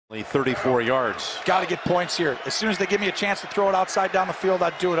34 yards. Got to get points here. As soon as they give me a chance to throw it outside down the field,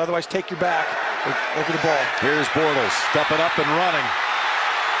 I'd do it. Otherwise, take your back over the ball. Here's Bortles stepping up and running.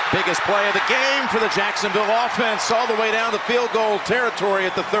 Biggest play of the game for the Jacksonville offense, all the way down to field goal territory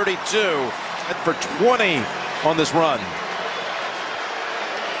at the 32. And for 20 on this run.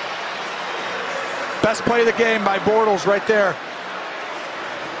 Best play of the game by Bortles right there.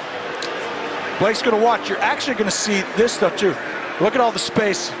 Blake's going to watch. You're actually going to see this stuff too. Look at all the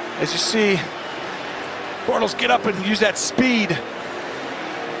space as you see Bortles get up and use that speed.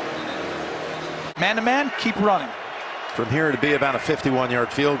 Man to man, keep running. From here it'd be about a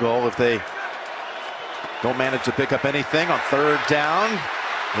 51-yard field goal if they don't manage to pick up anything on third down.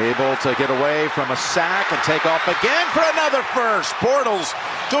 Able to get away from a sack and take off again for another first. Bortles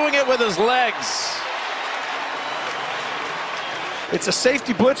doing it with his legs. It's a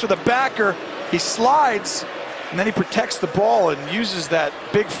safety blitz with a backer. He slides, and then he protects the ball and uses that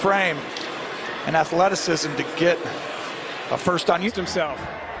big frame and athleticism to get a first down. Used himself.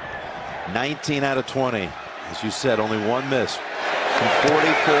 19 out of 20. As you said, only one miss. From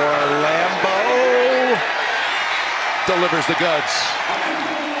 44, Lambeau delivers the goods.